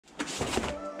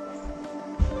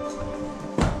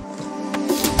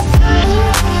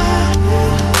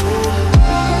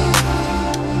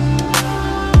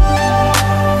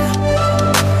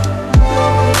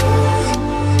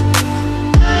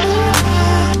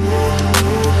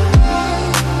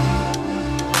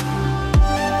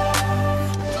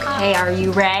Are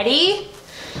you ready?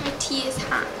 My tea is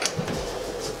hot.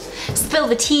 Spill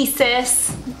the tea, sis.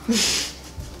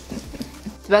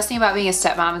 The best thing about being a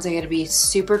stepmom is I get to be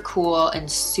super cool and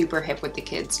super hip with the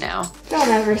kids now. Don't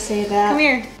ever say that. Come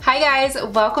here. Hi guys,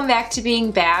 welcome back to Being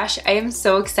Bash. I am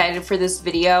so excited for this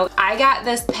video. I got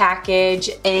this package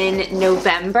in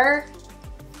November.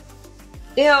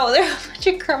 Ew, there a bunch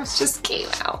of crumbs just came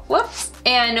out. Whoops.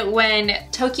 And when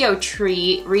Tokyo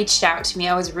Treat reached out to me,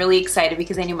 I was really excited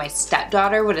because I knew my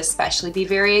stepdaughter would especially be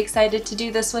very excited to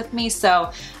do this with me.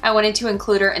 So I wanted to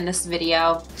include her in this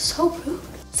video. So rude.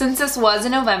 Since this was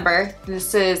in November,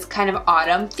 this is kind of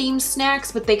autumn themed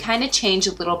snacks, but they kind of change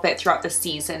a little bit throughout the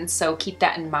season, so keep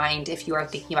that in mind if you are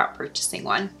thinking about purchasing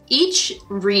one. Each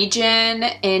region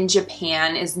in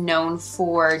Japan is known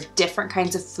for different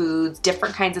kinds of foods,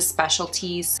 different kinds of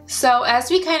specialties. So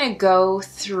as we kind of go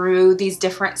through these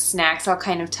different snacks, I'll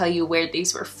kind of tell you where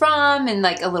these were from and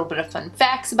like a little bit of fun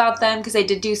facts about them, because I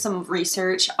did do some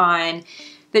research on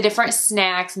the different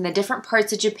snacks and the different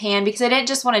parts of Japan, because I didn't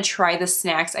just want to try the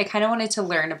snacks, I kind of wanted to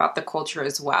learn about the culture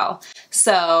as well.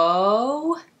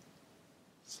 So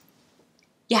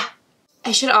yeah.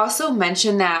 I should also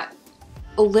mention that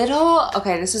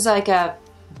okay, this is like a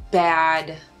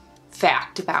bad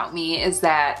fact about me, is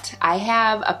that I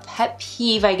have a pet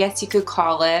peeve, I guess you could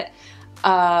call it,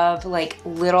 of like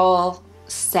little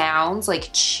sounds like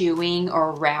chewing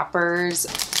or wrappers.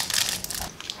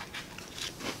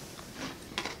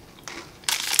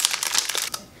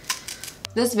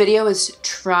 This video is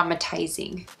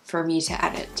traumatizing for me to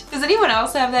edit. Does anyone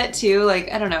else have that too? Like,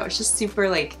 I don't know, it's just super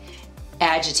like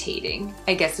agitating,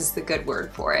 I guess is the good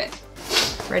word for it.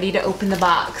 Ready to open the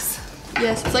box?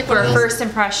 Yes, it's like for our first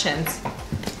impressions.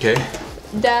 Okay.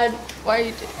 Dad, why are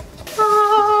you doing?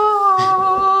 Oh.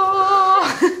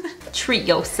 Treat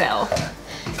yourself.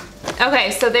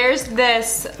 Okay, so there's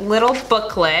this little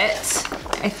booklet.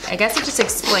 I guess it just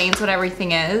explains what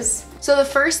everything is. So the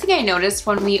first thing I noticed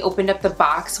when we opened up the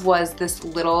box was this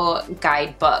little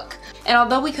guidebook. And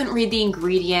although we couldn't read the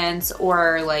ingredients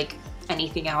or like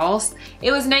anything else,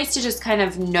 it was nice to just kind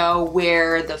of know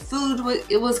where the food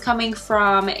was coming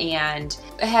from, and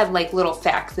it had like little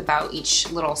facts about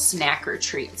each little snack or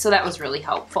treat. So that was really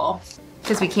helpful.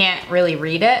 Because we can't really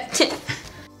read it.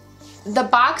 The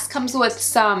box comes with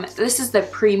this is the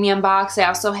premium box. I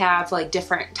also have like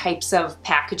different types of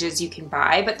packages you can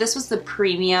buy, but this was the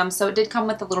premium, so it did come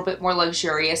with a little bit more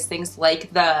luxurious things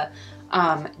like the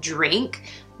drink.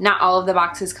 Not all of the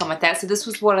boxes come with that, so this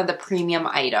was one of the premium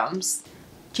items.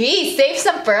 Geez, save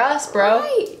some for us, bro.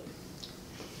 Right.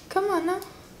 Come on now.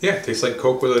 Yeah, it tastes like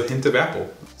Coke with a hint of apple.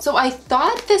 So I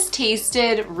thought this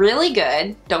tasted really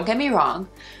good, don't get me wrong,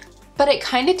 but it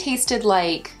kind of tasted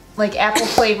like apple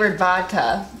flavored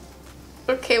vodka.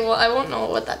 Okay, well, I won't know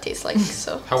what that tastes like,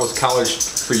 so. How was college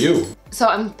for you? So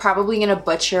I'm probably gonna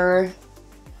butcher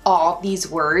all these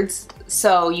words,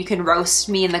 so you can roast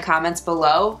me in the comments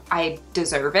below. I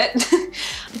deserve it.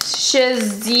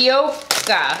 Shizuoka,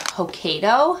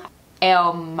 Hokkaido,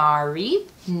 Elmari,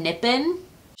 Nippon,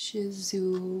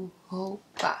 Shizuoka.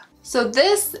 So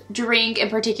this drink in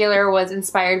particular was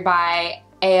inspired by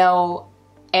Elmari.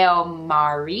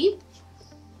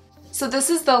 So this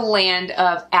is the land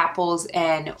of apples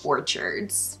and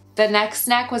orchards. The next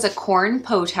snack was a corn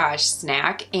potage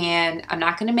snack, and I'm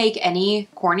not gonna make any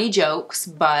corny jokes,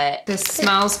 but this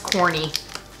smells corny.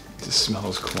 This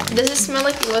smells corny. Does it smell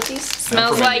like what these?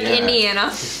 Smells like Indiana.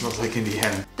 It smells like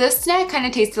Indiana. This snack kind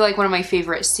of tasted like one of my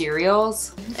favorite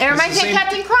cereals. It reminds me of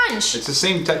Captain Crunch. It's the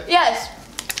same type. Yes.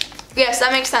 Yes,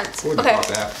 that makes sense. What about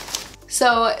that?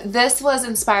 So this was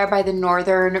inspired by the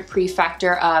northern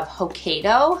prefecture of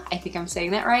Hokkaido. I think I'm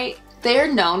saying that right. They are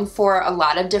known for a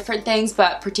lot of different things,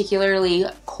 but particularly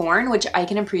corn, which I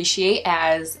can appreciate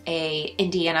as a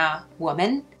Indiana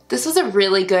woman. This was a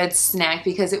really good snack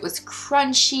because it was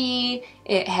crunchy,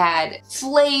 it had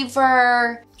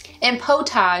flavor, and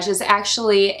potage is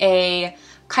actually a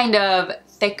kind of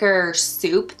thicker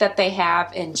soup that they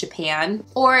have in Japan.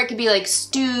 Or it could be like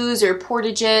stews or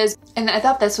portages. And I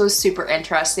thought this was super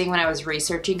interesting when I was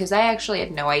researching, because I actually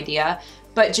had no idea.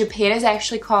 But Japan is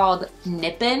actually called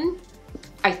Nippon,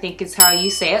 I think is how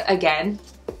you say it. Again,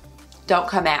 don't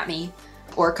come at me,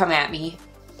 or come at me,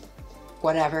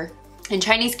 whatever. In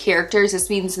Chinese characters, this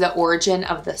means the origin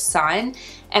of the sun,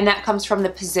 and that comes from the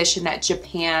position that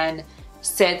Japan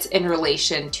sits in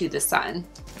relation to the sun.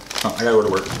 Oh, I gotta go to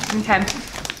work. Okay.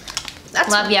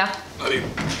 Love ya. Love you.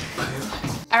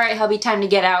 All right, hubby, time to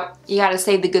get out. You gotta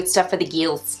save the good stuff for the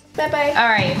gills. Bye-bye. All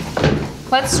right,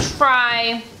 let's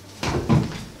try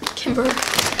Kimber.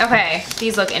 Okay,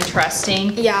 these look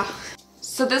interesting. Yeah.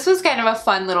 So this was kind of a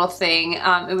fun little thing.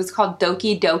 It was called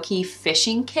Doki Doki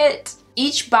Fishing Kit.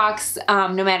 Each box, no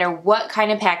matter what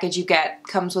kind of package you get,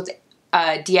 comes with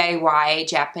a DIY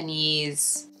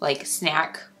Japanese like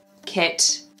snack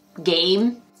kit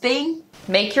game thing.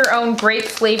 Make your own grape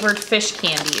flavored fish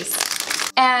candies.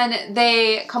 And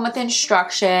they come with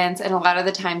instructions, and a lot of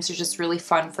the times they're just really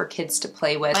fun for kids to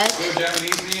play with. For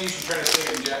Japanese names, you try to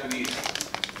say it in Japanese.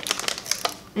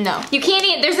 No. You can't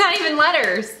eat, there's not even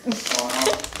letters.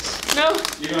 Oh, No.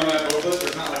 Even on that book list,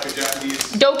 there's not like a Japanese.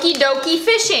 Doki Doki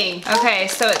Fishing. Okay,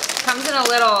 so it comes in a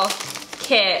little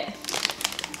kit.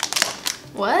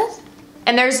 What?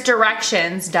 And there's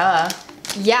directions, duh.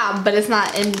 Yeah, but it's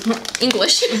not in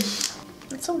English.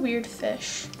 That's a weird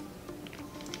fish.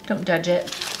 Don't judge it.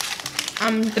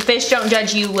 The fish don't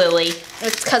judge you, Lily.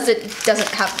 It's because it doesn't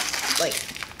have, like,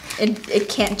 it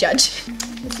can't judge.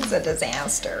 This is a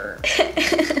disaster.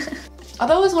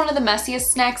 Although it was one of the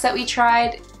messiest snacks that we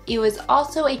tried, it was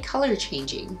also a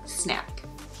color-changing snack.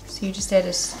 So you just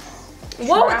had to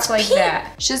drop like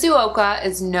that. Shizuoka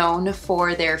is known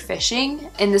for their fishing.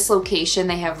 In this location,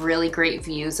 they have really great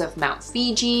views of Mount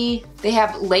Fiji. They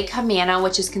have Lake Hamana,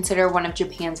 which is considered one of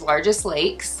Japan's largest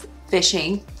lakes.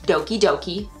 Fishing, Doki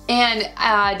Doki. And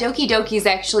Doki Doki is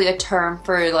actually a term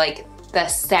for like the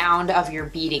sound of your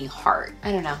beating heart.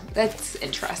 I don't know, that's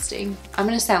interesting. I'm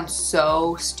gonna sound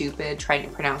so stupid trying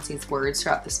to pronounce these words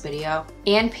throughout this video.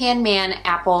 And Pan Man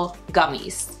apple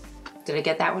gummies. Did I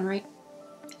get that one right?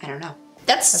 I don't know.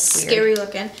 That's scary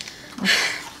looking.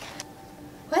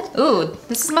 What? Ooh,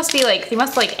 this must be like, they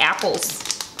must like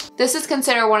apples. This is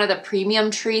considered one of the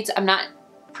premium treats. I'm not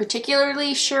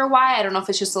particularly sure why. I don't know if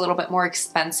it's just a little bit more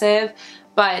expensive,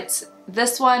 but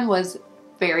this one was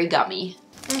very gummy.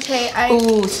 Okay,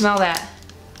 Ooh, smell that.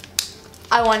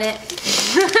 I want it.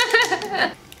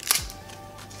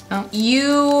 Oh.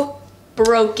 You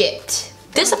broke it.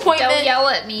 Disappointment. Don't yell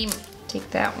at me. Take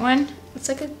that one. It's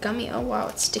like a gummy. Oh wow,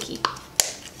 it's sticky.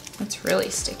 It's really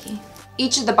sticky.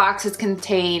 Each of the boxes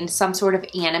contained some sort of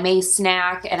anime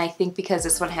snack, and I think because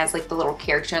this one has like the little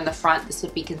character in the front, this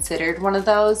would be considered one of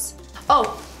those.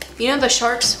 Oh, you know the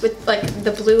sharks with like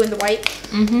the blue and the white?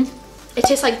 Mm-hmm. It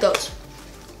tastes like those.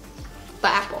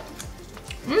 But apple.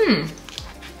 Mmm.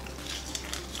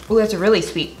 Ooh, that's really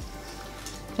sweet.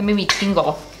 That made me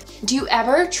tingle. Do you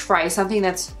ever try something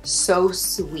that's so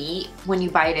sweet when you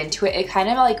bite into it? It kind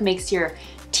of like makes your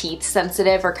teeth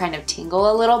sensitive or kind of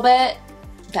tingle a little bit.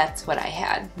 That's what I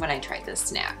had when I tried this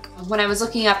snack. When I was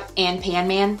looking up Pan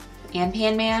Man.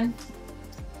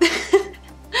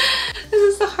 This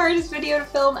is the hardest video to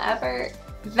film ever.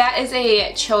 That is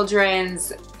a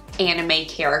children's anime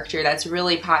character that's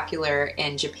really popular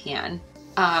in Japan.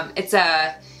 It's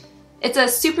a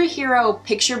superhero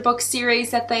picture book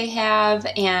series that they have,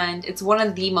 and it's one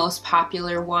of the most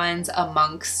popular ones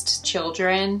amongst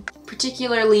children,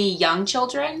 particularly young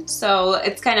children. So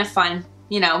it's kind of fun.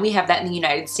 You know, we have that in the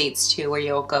United States too, where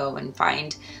you'll go and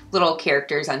find little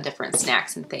characters on different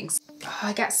snacks and things. Oh,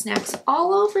 I got snacks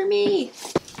all over me.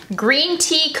 Green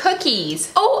tea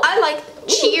cookies. Oh, I like.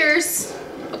 Cheers.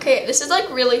 Okay, this is like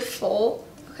really full.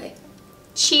 Okay.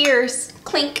 Cheers.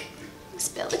 Clink.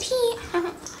 Spill the tea.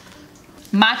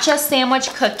 Matcha sandwich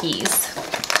cookies.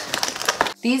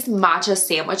 These matcha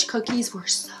sandwich cookies were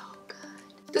so good.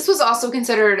 This was also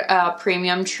considered a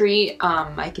premium treat.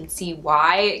 I can see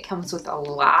why. It comes with a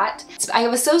lot. I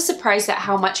was so surprised at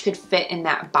how much could fit in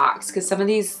that box because some of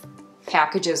these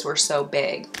packages were so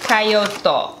big.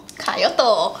 Kyoto.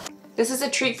 Kyoto. This is a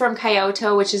treat from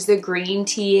Kyoto, which is the green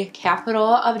tea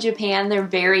capital of Japan. They're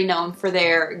very known for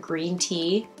their green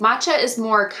tea. Matcha is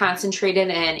more concentrated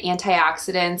in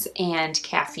antioxidants and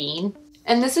caffeine.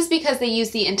 And this is because they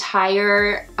use the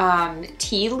entire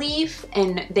tea leaf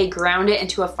and they ground it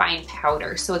into a fine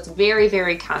powder. So it's very,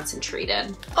 very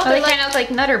concentrated. Oh, they kind of look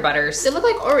like Nutter Butters. They look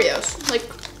like Oreos. Like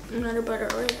Nutter Butter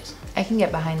Oreos. I can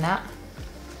get behind that.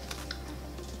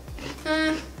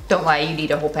 Don't lie, you'd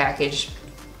eat a whole package.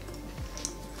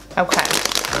 Okay.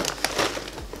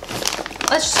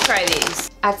 Let's just try these.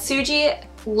 Atsuji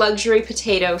luxury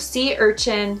potato sea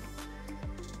urchin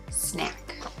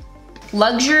snack.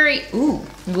 Luxury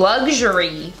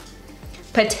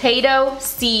potato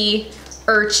sea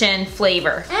urchin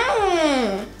flavor.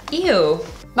 Ew.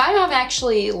 My mom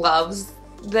actually loves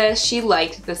this. She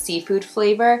liked the seafood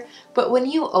flavor, but when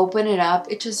you open it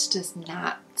up, it just does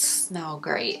not smell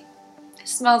great. It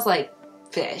smells like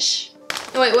fish.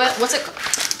 Wait, what? What's it?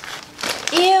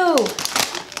 Ew.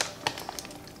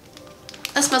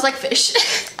 That smells like fish.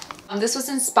 This was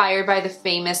inspired by the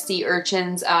famous sea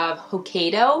urchins of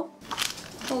Hokkaido.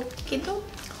 Hokkaido?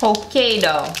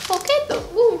 Hokkaido.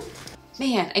 Hokkaido. Ooh.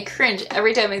 Man, I cringe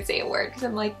every time I say a word because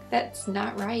I'm like, that's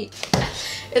not right.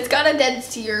 It's got a dead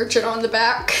sea urchin on the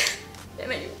back.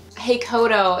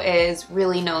 Kato is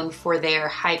really known for their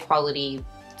high quality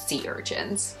sea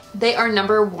urchins. They are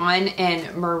 #1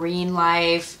 in marine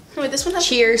life. Wait, this one has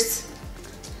cheers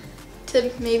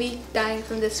to maybe dying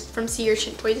from sea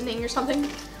urchin poisoning or something.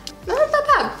 No, not that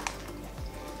bad.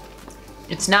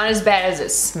 It's not as bad as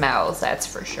it smells, that's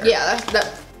for sure. Yeah,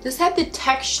 This had the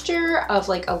texture of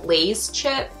like a Lay's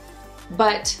chip,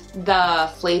 but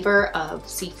the flavor of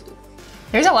seafood.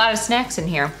 There's a lot of snacks in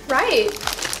here. right.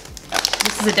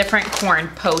 This is a different corn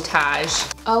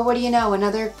potage. Oh, what do you know?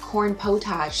 Another corn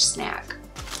potage snack.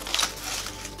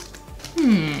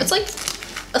 It's like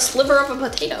a sliver of a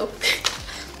potato.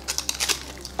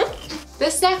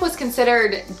 This snack was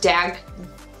considered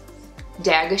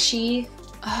dagashi.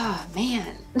 Oh,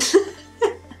 man.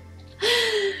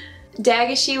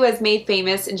 Dagashi was made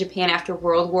famous in Japan after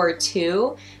World War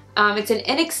II. It's an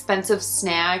inexpensive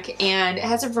snack and it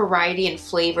has a variety in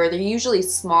flavor. They're usually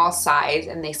small size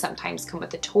and they sometimes come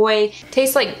with a toy.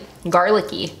 Tastes like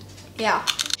garlicky. Yeah.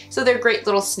 So they're great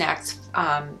little snacks,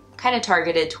 kind of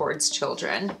targeted towards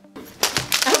children.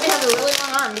 I hope they have a really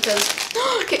long arm because...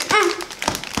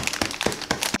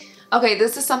 Okay,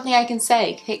 this is something I can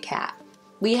say, Kit Kat.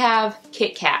 We have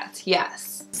Kit Kats,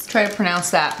 yes. Let's try to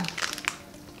pronounce that.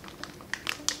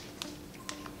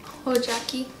 Oh,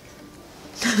 Jackie.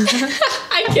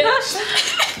 I get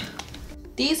it.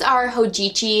 These are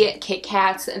Hojichi Kit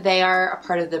Kats. They are a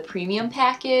part of the premium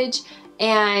package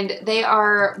and they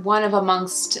are one of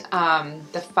amongst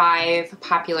the 5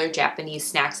 popular Japanese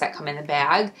snacks that come in the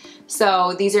bag.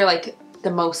 So these are like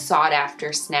the most sought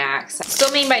after snacks.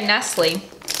 Still made by Nestle.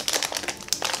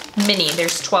 Mini,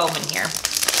 there's 12 in here.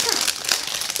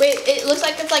 Wait, it looks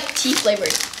like it's like tea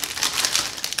flavored.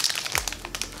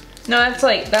 No,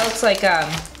 that looks like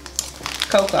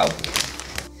Coca.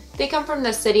 They come from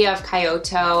the city of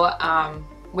Kyoto,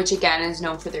 which again is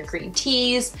known for their green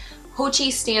teas.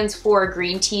 Hochi stands for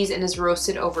green teas and is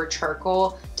roasted over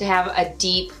charcoal to have a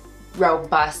deep,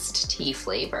 robust tea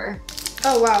flavor.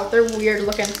 Oh wow, they're weird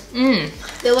looking.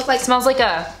 They look like... Smells like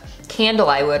a candle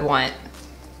I would want.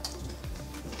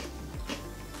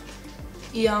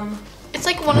 Yum. It's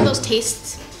like one of those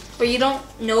tastes where you don't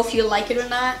know if you like it or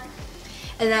not.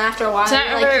 And then after a while,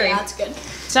 you're like, yeah, that's good.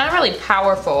 It's not really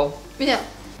powerful. Yeah.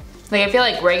 Like, I feel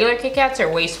like regular Kit Kats are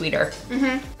way sweeter.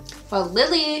 While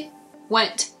Lily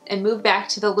went and moved back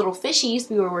to the little fishies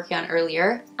we were working on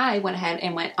earlier, I went ahead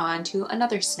and went on to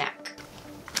another snack.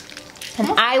 And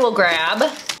I will grab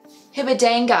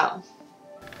Hibadango.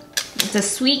 It's a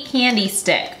sweet candy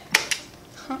stick.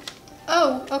 Huh.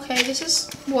 Oh, okay, this is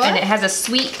what? And it has a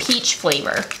sweet peach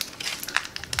flavor.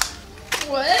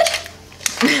 What?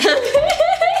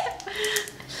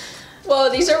 Whoa,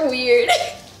 these are weird.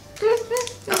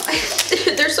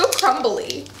 They're so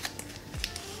crumbly.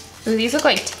 Ooh, these look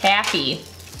like taffy.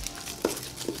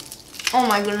 Oh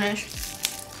my goodness.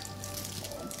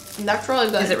 That's really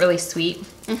good. Is it really sweet?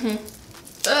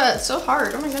 It's so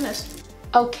hard. Oh my goodness.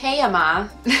 Okayama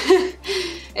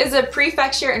is a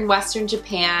prefecture in Western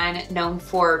Japan known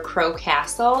for Crow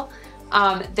Castle.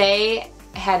 They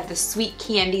had the sweet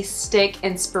candy stick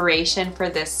inspiration for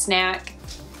this snack.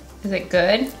 Is it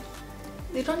good?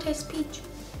 They don't taste peach.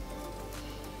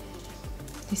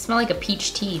 They smell like a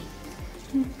peach tea.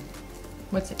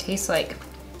 What's it taste like?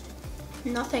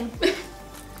 Nothing.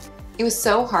 It was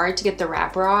so hard to get the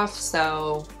wrapper off,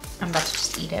 so I'm about to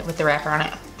just eat it with the wrapper on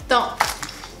it. Don't.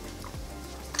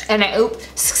 And I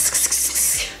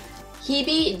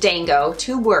Hibi Dango,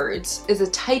 2 words, is a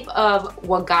type of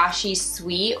wagashi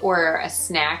sweet or a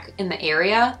snack in the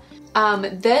area.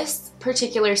 This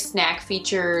particular snack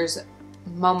features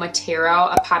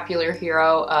Momotaro, a popular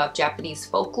hero of Japanese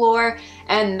folklore,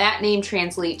 and that name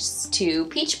translates to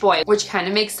Peach Boy, which kind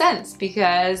of makes sense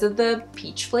because of the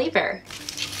peach flavor.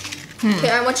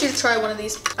 Okay, I want you to try one of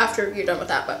these after you're done with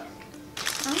that, but...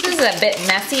 This is a bit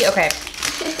messy. Okay.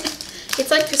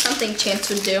 It's like just something Chance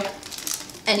would do.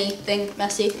 Anything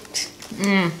messy.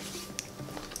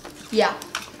 Yeah.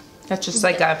 That's just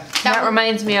like a... That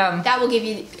reminds me of... That will give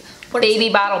you... What baby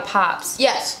bottle pops.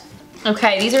 Yes.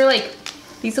 Okay, these are like...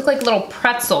 These look like little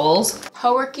pretzels.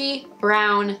 Hoerki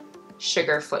brown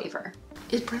sugar flavor.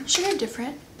 Is brown sugar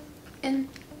different in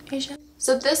Asia?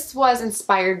 So this was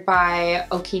inspired by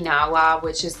Okinawa,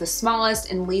 which is the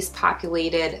smallest and least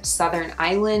populated southern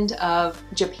island of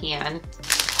Japan.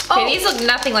 Okay, these look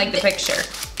nothing like the picture.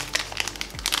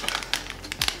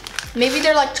 Maybe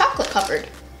they're like chocolate covered.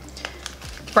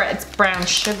 It's brown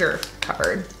sugar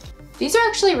covered. These are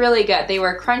actually really good. They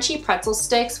were crunchy pretzel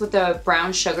sticks with a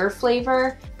brown sugar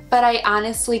flavor. but I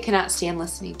honestly cannot stand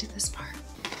listening to this part.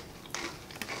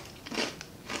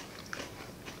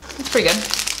 It's pretty good.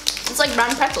 It's like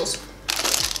brown pretzels.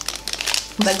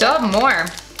 I still have more.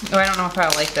 Oh, I don't know if I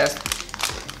like this.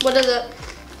 What is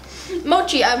it?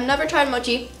 Mochi. I've never tried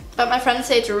mochi, but my friends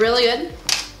say it's really good.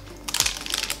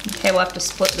 Okay, we'll have to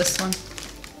split this one.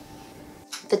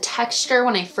 The texture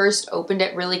when I first opened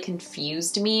it really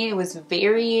confused me. It was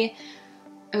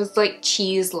like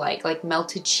cheese-like, like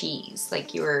melted cheese,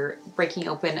 like you were breaking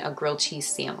open a grilled cheese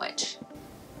sandwich.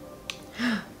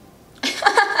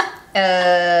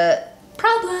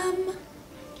 Problem.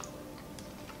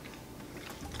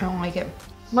 I don't like it.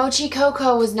 Mochi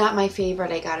Coco was not my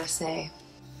favorite, I gotta say.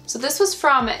 So this was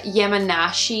from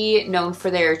Yamanashi, known for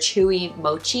their chewy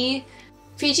mochi.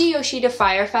 Fiji Yoshida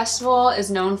Fire Festival is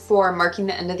known for marking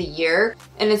the end of the year,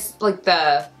 and it's like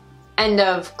the end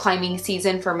of climbing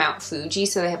season for Mount Fuji,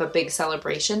 so they have a big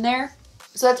celebration there.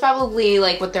 So that's probably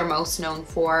like what they're most known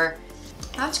for.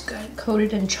 That's good.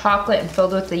 Coated in chocolate and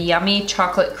filled with the yummy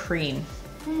chocolate cream.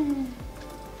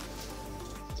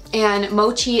 And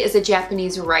mochi is a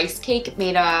Japanese rice cake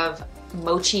made of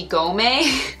mochi gome,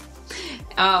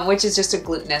 which is just a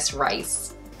glutinous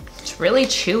rice. It's really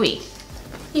chewy.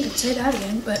 You can say that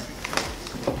again, but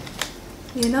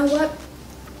you know what?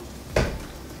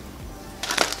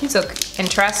 These look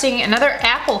interesting. Another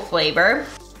apple flavor.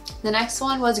 The next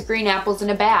one was green apples in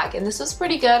a bag, and this was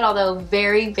pretty good, although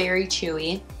very, very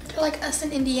chewy. They're like us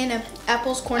in Indiana.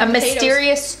 Apples, corn, A and potatoes.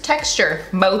 mysterious texture.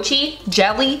 Mochi,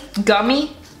 jelly,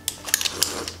 gummy.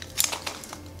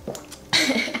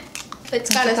 It's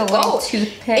got like a little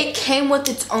toothpick. It came with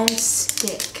its own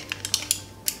stick.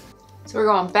 So we're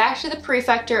going back to the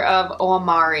prefecture of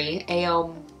Aomori,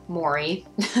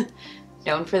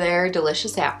 known for their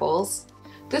delicious apples.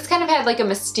 This kind of had like a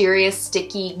mysterious,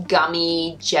 sticky,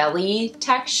 gummy, jelly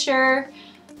texture.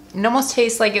 It almost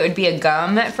tastes like it would be a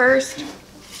gum at first.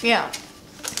 Yeah.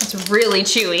 It's really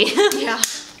chewy. Yeah.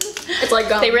 It's like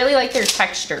gum. They really like their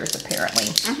textures, apparently.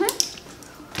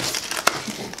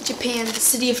 Japan, the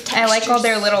city of textures. I like all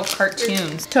their little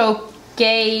cartoons.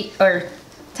 Takoyaki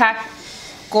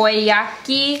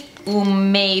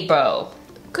umebo.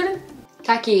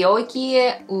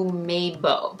 Takoyaki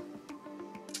umebo.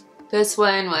 This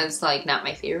one was like not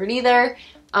my favorite either.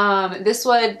 This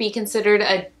would be considered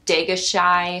a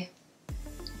daigashai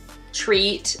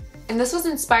treat. And this was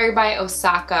inspired by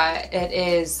Osaka. It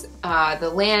is the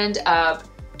land of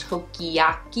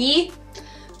Tokiyaki,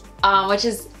 which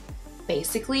is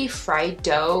basically fried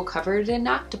dough covered in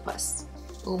octopus.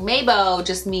 Umebo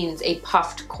just means a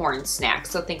puffed corn snack.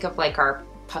 So think of like our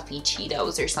puffy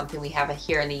Cheetos or something we have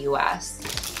here in the US.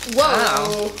 Whoa,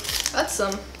 Wow. That's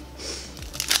some.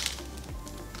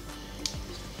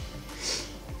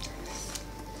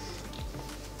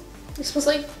 This smells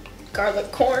like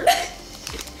garlic corn.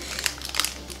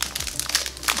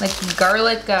 Like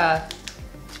garlic, what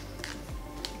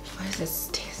does this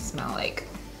smell like?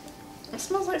 It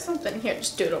smells like something. Here,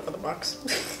 just do it over the box.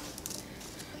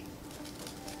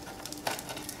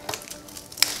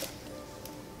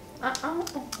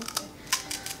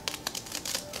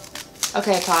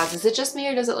 Okay, pause. Is it just me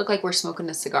or does it look like we're smoking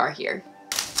a cigar here?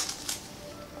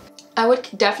 I would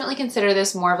definitely consider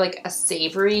this more of like a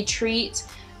savory treat,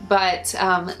 but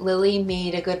Lily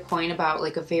made a good point about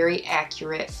like a very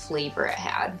accurate flavor it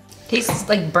had. Tastes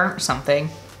like burnt something.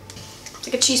 It's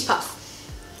like a cheese puff.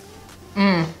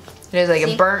 It is like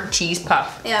See? a burnt cheese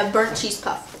puff. Yeah, burnt cheese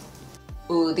puff.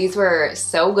 Ooh, these were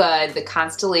so good. The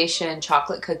Constellation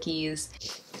chocolate cookies.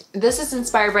 This is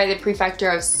inspired by the prefecture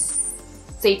of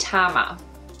Saitama,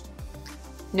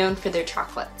 known for their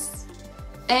chocolates.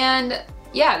 And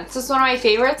yeah, this is one of my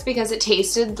favorites because it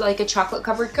tasted like a chocolate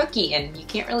covered cookie and you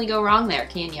can't really go wrong there,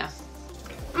 can ya?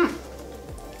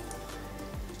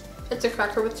 It's a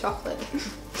cracker with chocolate.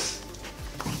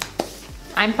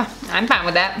 I'm fine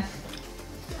with that.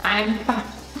 I'm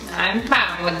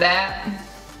fine with that.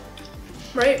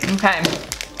 Right. Okay,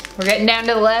 we're getting down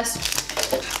to the last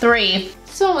three.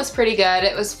 This one was pretty good.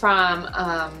 It was from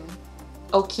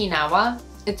Okinawa.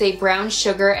 It's a brown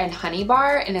sugar and honey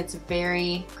bar and it's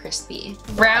very crispy.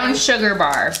 Brown sugar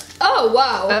bar. Oh,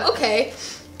 wow. Okay.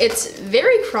 It's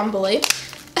very crumbly.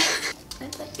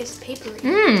 It's like it's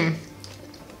papery.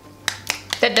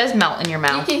 That does melt in your You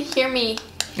mouth. can hear me.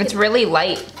 It's really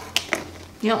light.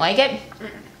 You don't like it?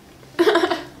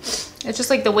 It's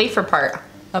just like the wafer part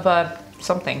of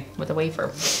something with a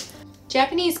wafer.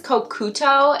 Japanese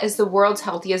kokuto is the world's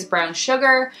healthiest brown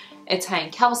sugar. It's high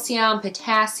in calcium,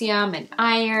 potassium, and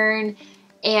iron.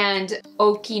 And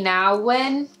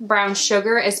Okinawan brown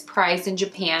sugar is prized in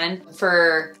Japan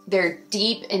for their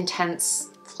deep, intense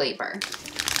flavor.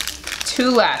 2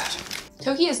 left.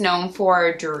 Toki is known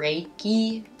for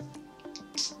doraki,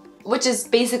 which is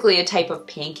basically a type of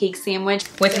pancake sandwich.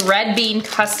 With red bean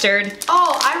custard.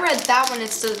 Oh, I read that one.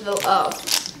 It's the, oh.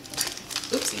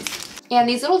 Oopsies. And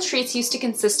these little treats used to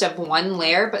consist of 1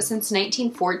 layer, but since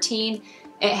 1914,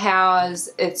 it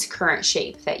has its current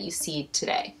shape that you see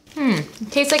today. It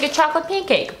tastes like a chocolate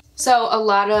pancake. So a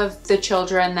lot of the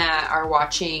children that are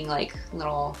watching like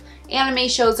little anime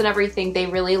shows and everything, they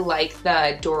really like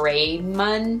the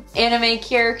Doraemon anime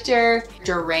character.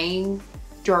 Doraemon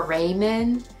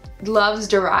loves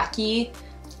Doraki.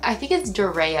 I think it's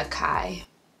Dorakai.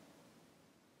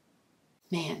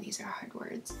 Man, these are hard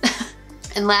words.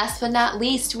 And last but not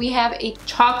least, we have a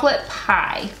Chocolate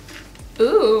pie.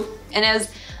 ooh. And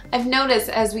as I've noticed,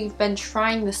 as we've been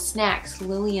trying the snacks,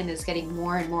 Lillian is getting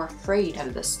more and more afraid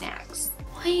of the snacks.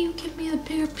 Why you give me the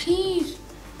bigger piece?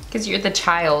 Because you're the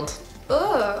child.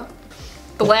 Ugh.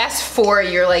 The last 4,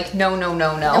 you're like, no, no,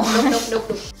 no, no.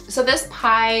 Nope. So this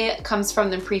pie comes from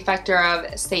the prefecture of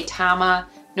Saitama,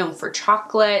 known for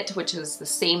chocolate, which is the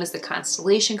same as the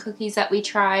constellation cookies that we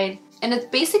tried. And it's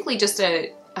basically just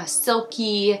a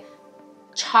silky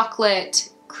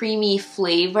chocolate creamy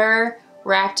flavor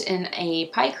wrapped in a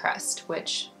pie crust,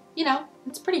 which, you know,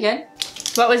 it's pretty good.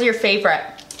 What was your favorite?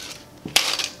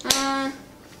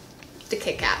 The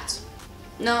Kit Kats.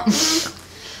 No.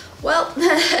 Well,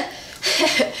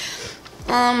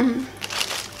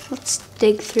 let's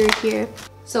dig through here.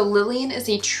 So Lillian is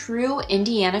a true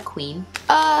Indiana queen.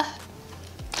 I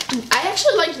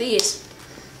actually like these.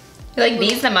 You like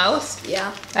these the most?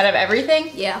 Yeah. Out of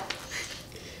everything? Yeah.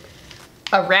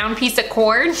 A round piece of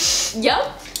corn?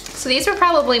 Yep. So these were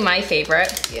probably my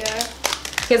favorite. Yeah.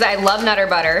 Because I love Nutter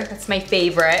Butter. That's my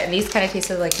favorite. And these kind of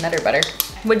tasted like Nutter Butter.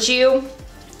 Would you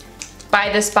buy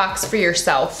this box for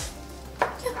yourself?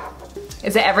 Yeah.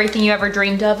 Is it everything you ever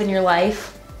dreamed of in your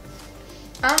life?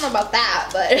 I don't know about that,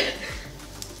 but.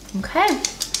 Okay.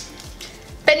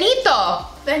 Benito!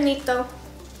 Benito.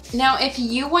 Now, if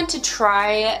you want to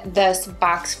try this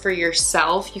box for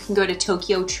yourself, you can go to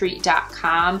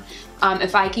tokyotreat.com.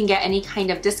 If I can get any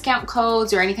kind of discount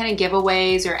codes or any kind of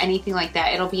giveaways or anything like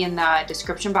that, it'll be in the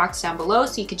description box down below,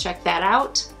 so you can check that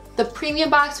out. The premium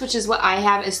box, which is what I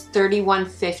have, is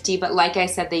 $31.50, but like I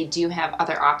said, they do have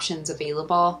other options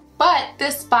available. But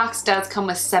this box does come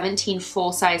with 17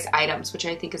 full-size items, which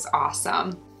I think is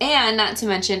awesome. And not to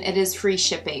mention, it is free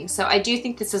shipping. So I do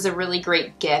think this is a really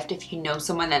great gift if you know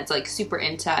someone that's like super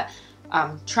into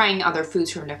trying other foods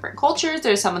from different cultures.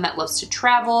 There's someone that loves to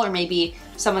travel, or maybe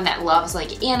someone that loves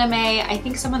like anime. I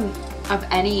think someone of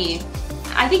any,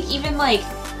 I think even like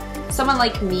someone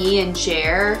like me and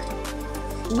Jer,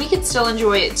 we could still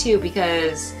enjoy it too,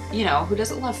 because, you know, who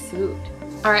doesn't love food?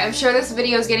 All right, I'm sure this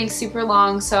video is getting super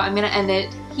long, so I'm gonna end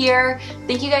it here.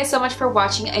 Thank you guys so much for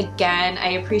watching again. I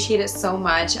appreciate it so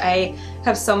much. I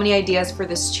have so many ideas for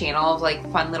this channel of like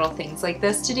fun little things like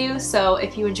this to do. So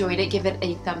if you enjoyed it, give it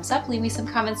a thumbs up. Leave me some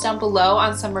comments down below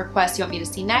on some requests you want me to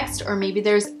see next, or maybe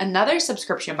there's another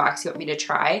subscription box you want me to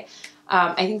try.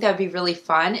 I think that would be really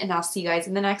fun, and I'll see you guys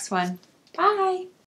in the next one. Bye.